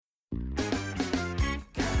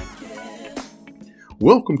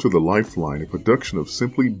Welcome to The Lifeline, a production of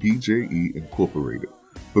Simply BJE Incorporated.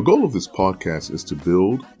 The goal of this podcast is to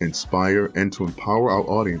build, inspire, and to empower our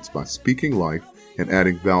audience by speaking life and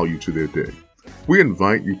adding value to their day. We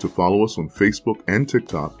invite you to follow us on Facebook and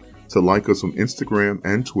TikTok, to like us on Instagram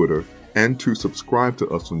and Twitter, and to subscribe to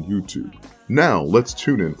us on YouTube. Now, let's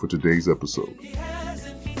tune in for today's episode.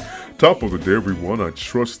 Top of the day, everyone. I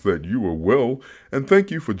trust that you are well, and thank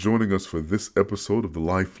you for joining us for this episode of The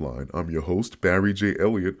Lifeline. I'm your host, Barry J.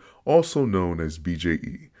 Elliott, also known as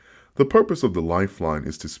BJE. The purpose of The Lifeline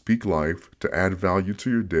is to speak life, to add value to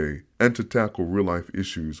your day, and to tackle real-life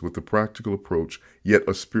issues with a practical approach, yet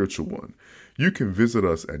a spiritual one. You can visit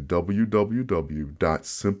us at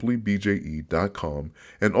www.simplybje.com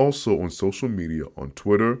and also on social media on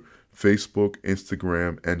Twitter, Facebook,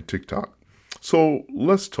 Instagram, and TikTok. So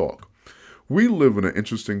let's talk. We live in an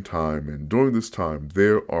interesting time, and during this time,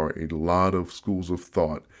 there are a lot of schools of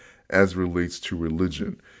thought as relates to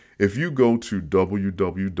religion. If you go to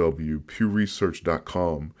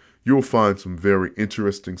www.pewresearch.com, you'll find some very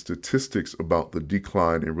interesting statistics about the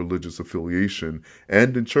decline in religious affiliation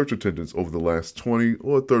and in church attendance over the last 20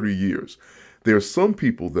 or 30 years. There are some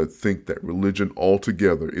people that think that religion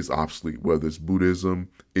altogether is obsolete, whether it's Buddhism,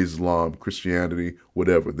 Islam, Christianity,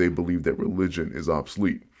 whatever. They believe that religion is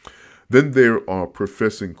obsolete. Then there are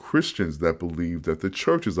professing Christians that believe that the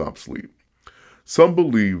church is obsolete. Some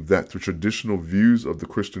believe that the traditional views of the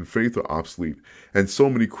Christian faith are obsolete, and so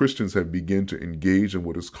many Christians have begun to engage in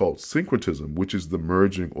what is called syncretism, which is the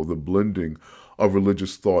merging or the blending of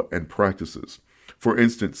religious thought and practices. For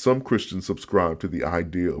instance, some Christians subscribe to the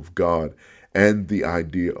idea of God and the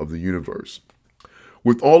idea of the universe.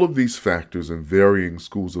 With all of these factors and varying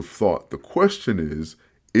schools of thought, the question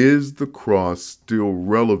is the cross still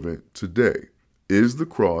relevant today? Is the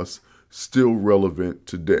cross still relevant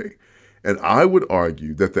today? And I would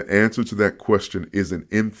argue that the answer to that question is an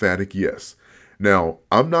emphatic yes. Now,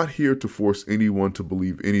 I'm not here to force anyone to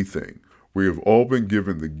believe anything. We have all been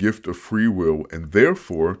given the gift of free will, and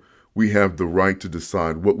therefore, we have the right to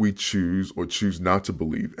decide what we choose or choose not to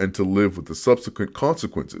believe and to live with the subsequent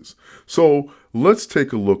consequences. So let's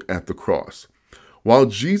take a look at the cross. While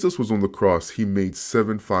Jesus was on the cross, he made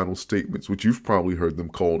 7 final statements, which you've probably heard them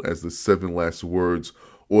called as the 7 last words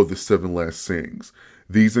or the 7 last sayings.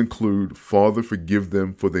 These include, Father, forgive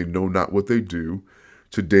them, for they know not what they do.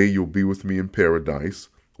 Today you'll be with me in paradise.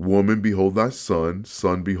 Woman, behold thy son.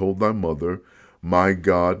 Son, behold thy mother. My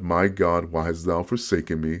God, why hast thou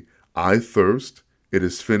forsaken me? I thirst. It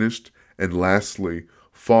is finished. And lastly,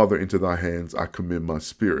 Father, into thy hands I commend my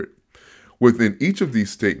spirit. Within each of these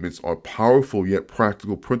statements are powerful yet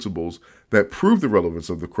practical principles that prove the relevance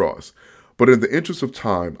of the cross. But in the interest of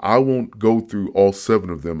time, I won't go through all 7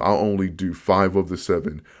 of them. I'll only do 5 of the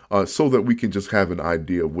 7 so that we can just have an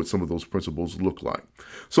idea of what some of those principles look like.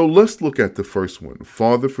 So let's look at the first one.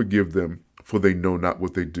 Father, forgive them, for they know not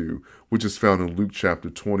what they do, which is found in Luke chapter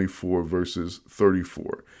 24, verses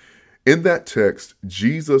 34. In that text,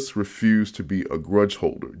 Jesus refused to be a grudge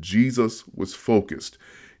holder. Jesus was focused.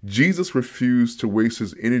 Jesus refused to waste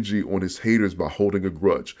his energy on his haters by holding a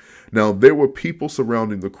grudge. Now, there were people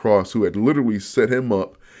surrounding the cross who had literally set him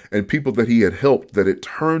up and people that he had helped that had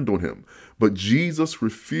turned on him. But Jesus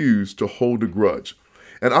refused to hold a grudge.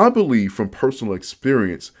 And I believe from personal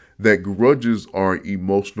experience that grudges are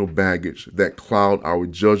emotional baggage that cloud our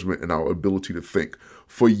judgment and our ability to think.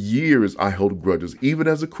 For years, I held grudges. Even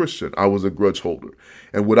as a Christian, I was a grudge holder.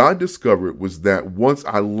 And what I discovered was that once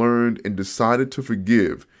I learned and decided to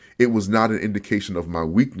forgive, it was not an indication of my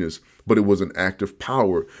weakness, but it was an act of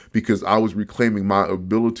power because I was reclaiming my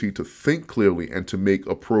ability to think clearly and to make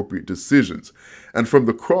appropriate decisions. And from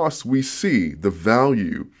the cross, we see the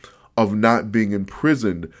value of not being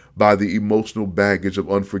imprisoned by the emotional baggage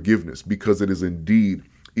of unforgiveness, because it is indeed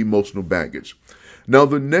emotional baggage. Now,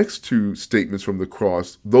 the next 2 statements from the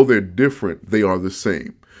cross, though they're different, they are the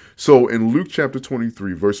same. So in Luke chapter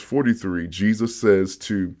 23, verse 43, Jesus says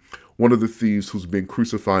to one of the thieves who's been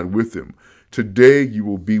crucified with him, today you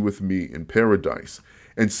will be with me in paradise.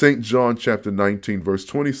 In St. John chapter 19, verse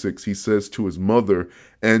 26, he says to his mother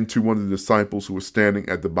and to one of the disciples who were standing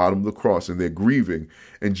at the bottom of the cross, and they're grieving,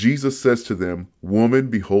 and Jesus says to them, Woman,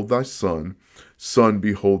 behold thy son. Son,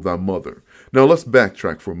 behold thy mother. Now let's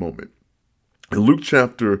backtrack for a moment. In Luke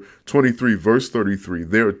chapter 23, verse 33,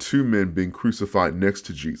 there are 2 men being crucified next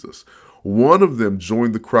to Jesus. One of them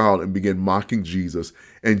joined the crowd and began mocking Jesus,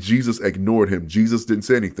 and Jesus ignored him. Jesus didn't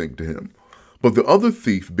say anything to him. But the other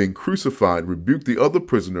thief, being crucified, rebuked the other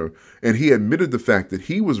prisoner, and he admitted the fact that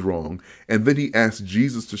he was wrong, and then he asked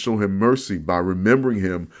Jesus to show him mercy by remembering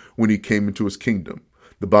him when he came into his kingdom.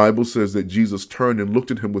 The Bible says that Jesus turned and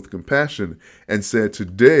looked at him with compassion and said,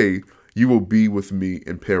 "Today you will be with me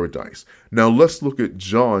in paradise." Now let's look at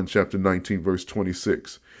John chapter 19, verse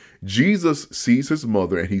 26. Jesus sees his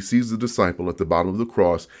mother and he sees the disciple at the bottom of the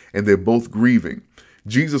cross, and they're both grieving.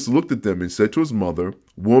 Jesus looked at them and said to his mother,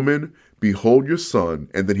 "Woman, behold your son."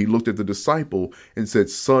 And then he looked at the disciple and said,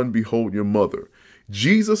 "Son, behold your mother."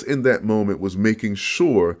 Jesus in that moment was making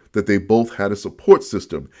sure that they both had a support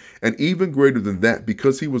system. And even greater than that,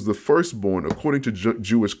 because he was the firstborn, according to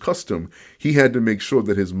Jewish custom, he had to make sure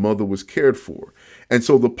that his mother was cared for. And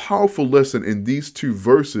so the powerful lesson in these two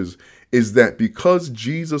verses is that because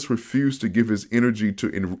Jesus refused to give his energy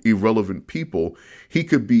to irrelevant people, he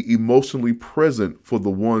could be emotionally present for the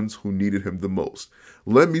ones who needed him the most.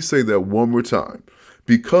 Let me say that one more time.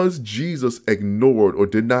 Because Jesus ignored or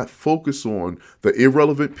did not focus on the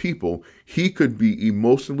irrelevant people, he could be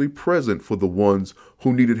emotionally present for the ones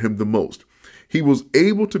who needed him the most. He was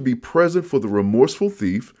able to be present for the remorseful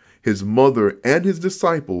thief, his mother, and his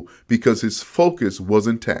disciple because his focus was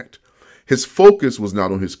intact. His focus was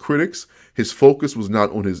not on his critics. His focus was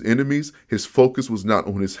not on his enemies. His focus was not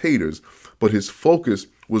on his haters, but his focus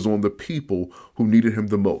was on the people who needed him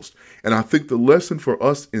the most. And I think the lesson for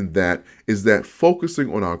us in that is that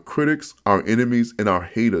focusing on our critics, our enemies, and our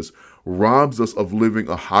haters robs us of living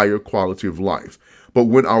a higher quality of life. But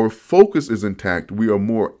when our focus is intact, we are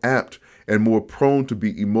more apt and more prone to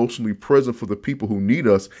be emotionally present for the people who need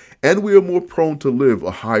us, and we are more prone to live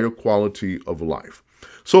a higher quality of life.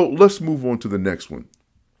 So let's move on to the next one.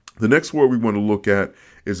 The next word we want to look at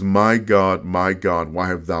is my God, why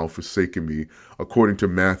have thou forsaken me?" according to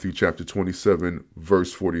Matthew chapter 27,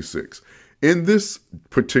 verse 46. In this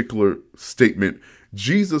particular statement,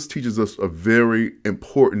 Jesus teaches us a very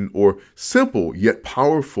important or simple yet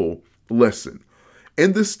powerful lesson.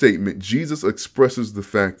 In this statement, Jesus expresses the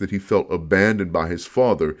fact that he felt abandoned by his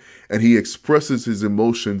Father, and he expresses his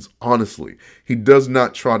emotions honestly. He does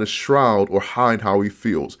not try to shroud or hide how he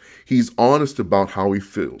feels. He's honest about how he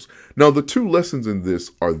feels. Now, the two lessons in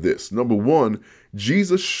this are this. Number one,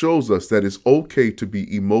 Jesus shows us that it's okay to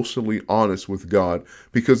be emotionally honest with God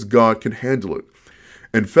because God can handle it.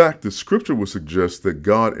 In fact, the scripture would suggest that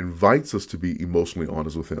God invites us to be emotionally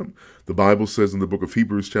honest with him. The Bible says in the book of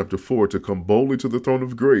Hebrews chapter 4 to come boldly to the throne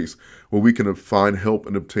of grace where we can find help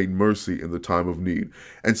and obtain mercy in the time of need.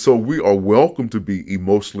 And so we are welcome to be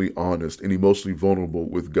emotionally honest and emotionally vulnerable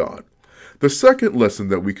with God. The second lesson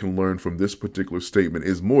that we can learn from this particular statement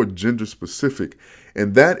is more gender specific,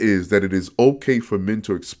 and that is that it is okay for men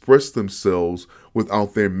to express themselves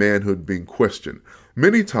without their manhood being questioned.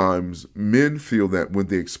 Many times, men feel that when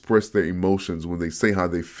they express their emotions, when they say how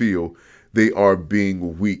they feel, they are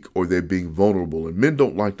being weak or they're being vulnerable, and men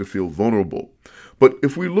don't like to feel vulnerable. But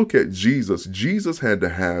if we look at Jesus, Jesus had to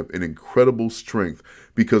have an incredible strength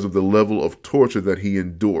because of the level of torture that he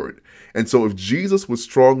endured. And so if Jesus was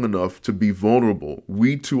strong enough to be vulnerable,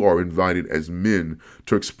 we too are invited as men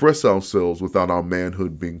to express ourselves without our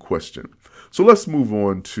manhood being questioned. So let's move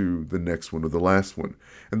on to the next one, or the last one.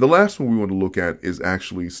 And the last one we want to look at is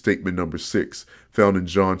actually statement number 6, found in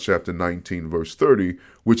John chapter 19, verse 30,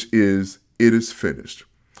 which is, "It is finished."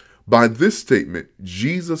 By this statement,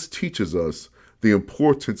 Jesus teaches us the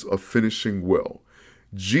importance of finishing well.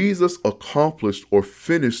 Jesus accomplished or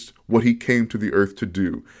finished what he came to the earth to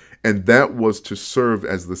do, and that was to serve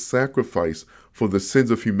as the sacrifice for the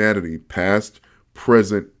sins of humanity, past,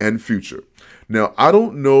 present, and future. Now, I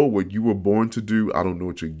don't know what you were born to do. I don't know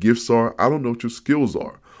what your gifts are. I don't know what your skills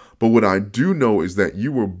are. But what I do know is that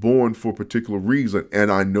you were born for a particular reason,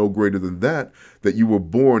 and I know greater than that you were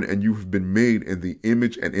born and you have been made in the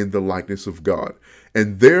image and in the likeness of God.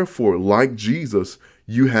 And therefore, like Jesus,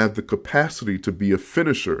 you have the capacity to be a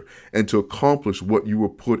finisher and to accomplish what you were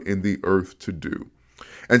put in the earth to do.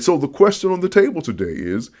 And so the question on the table today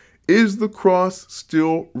is the cross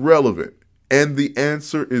still relevant? And the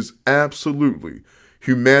answer is absolutely.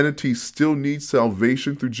 Humanity still needs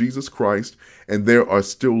salvation through Jesus Christ, and there are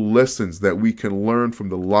still lessons that we can learn from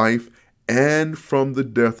the life and from the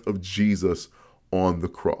death of Jesus on the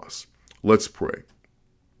cross. Let's pray.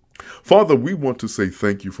 Father, we want to say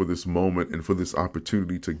thank you for this moment and for this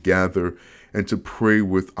opportunity to gather and to pray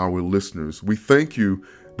with our listeners. We thank you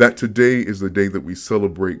that today is the day that we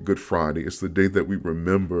celebrate Good Friday. It's the day that we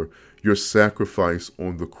remember your sacrifice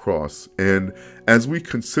on the cross. And as we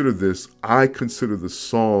consider this, I consider the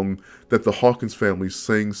song that the Hawkins family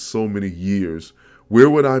sang so many years. Where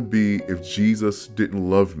would I be if Jesus didn't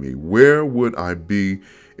love me? Where would I be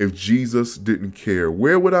if Jesus didn't care?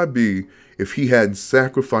 Where would I be if he hadn't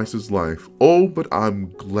sacrificed his life? Oh, but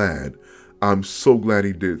I'm glad. I'm so glad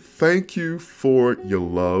he did. Thank you for your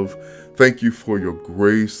love. Thank you for your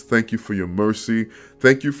grace. Thank you for your mercy.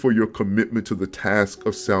 Thank you for your commitment to the task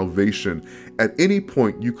of salvation. At any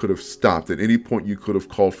point, you could have stopped. At any point, you could have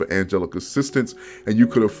called for angelic assistance, and you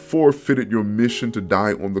could have forfeited your mission to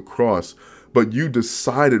die on the cross. But you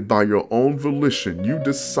decided by your own volition, you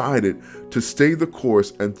decided to stay the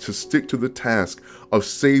course and to stick to the task of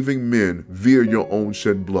saving men via your own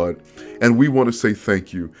shed blood. And we want to say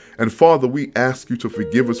thank you. And Father, we ask you to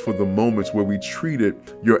forgive us for the moments where we treated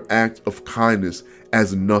your act of kindness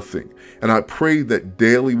as nothing. And I pray that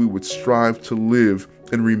daily we would strive to live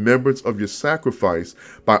in remembrance of your sacrifice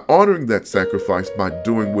by honoring that sacrifice by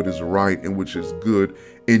doing what is right and which is good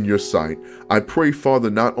in your sight. I pray, Father,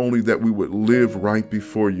 not only that we would live right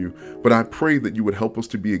before you, but I pray that you would help us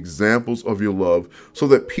to be examples of your love so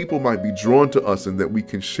that people might be drawn to us and that we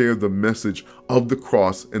can share the message of the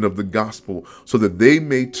cross and of the gospel so that they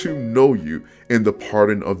may too know you in the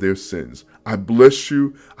pardon of their sins. I bless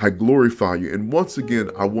you. I glorify you. And once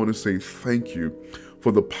again, I want to say thank you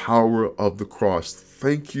for the power of the cross.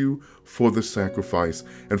 Thank you for the sacrifice.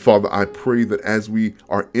 And Father, I pray that as we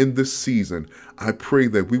are in this season, I pray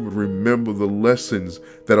that we would remember the lessons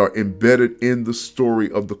that are embedded in the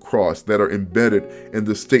story of the cross, that are embedded in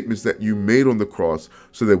the statements that you made on the cross,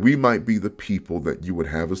 so that we might be the people that you would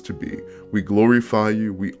have us to be. We glorify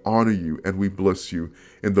you, we honor you, and we bless you.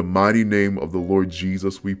 In the mighty name of the Lord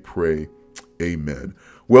Jesus, we pray. Amen.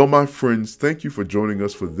 Well, my friends, thank you for joining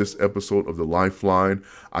us for this episode of The Lifeline.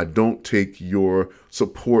 I don't take your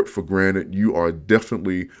support for granted. You are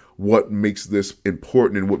definitely what makes this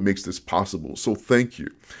important and what makes this possible. So thank you.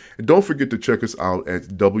 And don't forget to check us out at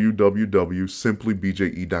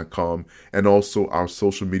www.simplybje.com and also our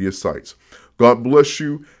social media sites. God bless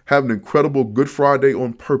you. Have an incredible Good Friday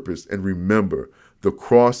on purpose. And remember, the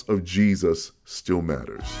cross of Jesus still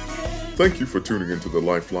matters. Thank you for tuning into the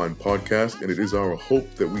Lifeline podcast, and it is our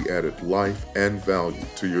hope that we added life and value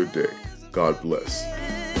to your day. God bless.